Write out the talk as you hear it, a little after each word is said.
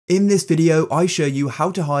In this video, I show you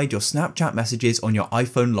how to hide your Snapchat messages on your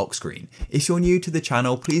iPhone lock screen. If you're new to the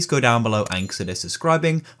channel, please go down below and consider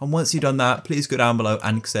subscribing. And once you've done that, please go down below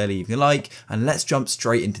and consider leaving a like, and let's jump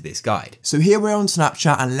straight into this guide. So here we're on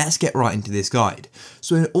Snapchat and let's get right into this guide.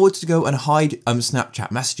 So in order to go and hide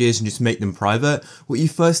Snapchat messages and just make them private, what you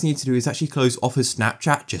first need to do is actually close off of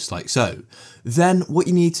Snapchat just like so. Then what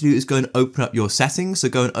you need to do is go and open up your settings. So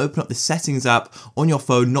go and open up the settings app on your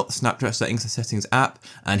phone, not the Snapchat settings, the settings app.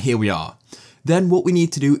 And here we are. Then what we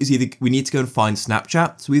need to do is we need to go and find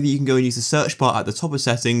Snapchat. So either you can go and use the search bar at the top of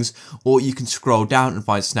settings, or you can scroll down and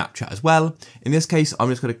find Snapchat as well. In this case, I'm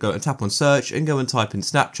just going to go and tap on search and go and type in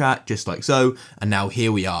Snapchat just like so. And now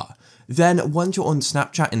here we are. Then once you're on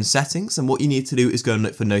Snapchat in settings, and what you need to do is go and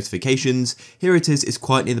look for notifications. Here it is, it's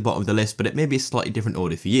quite near the bottom of the list, but it may be a slightly different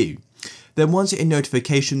order for you. Then once you're in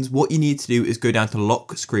notifications, what you need to do is go down to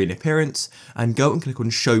lock screen appearance and go and click on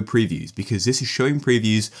show previews, because this is showing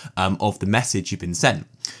previews of the message you've been sent.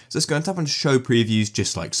 So let's go and tap on show previews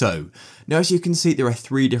just like so. Now as you can see, there are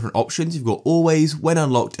three different options. You've got always, when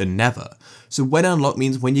unlocked, and never. So when unlocked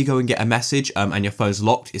means when you go and get a message and your phone's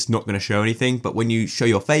locked, it's not going to show anything, but when you show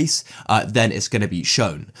your face, then it's going to be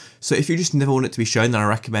shown. So if you just never want it to be shown, then I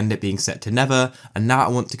recommend it being set to never. And now I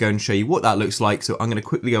want to go and show you what that looks like. So I'm going to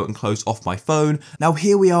quickly go and close off my phone. Now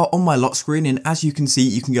here we are on my lock screen, and as you can see,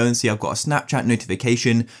 you can go and see I've got a Snapchat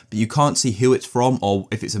notification, but you can't see who it's from or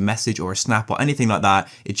if it's a message or a snap or anything like that.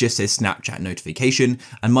 It just says Snapchat notification,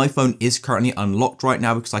 and my phone is currently unlocked right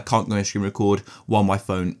now because I can't go and screen record while my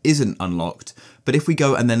phone isn't unlocked. But if we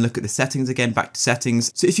go and then look at the settings again, back to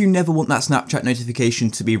settings. So if you never want that Snapchat notification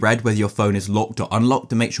to be read, whether your phone is locked or unlocked,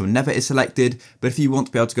 then make sure never is selected. But if you want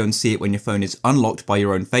to be able to go and see it when your phone is unlocked by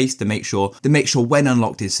your own face, then make sure when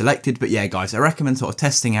unlocked is selected. But yeah, guys, I recommend sort of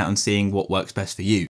testing out and seeing what works best for you.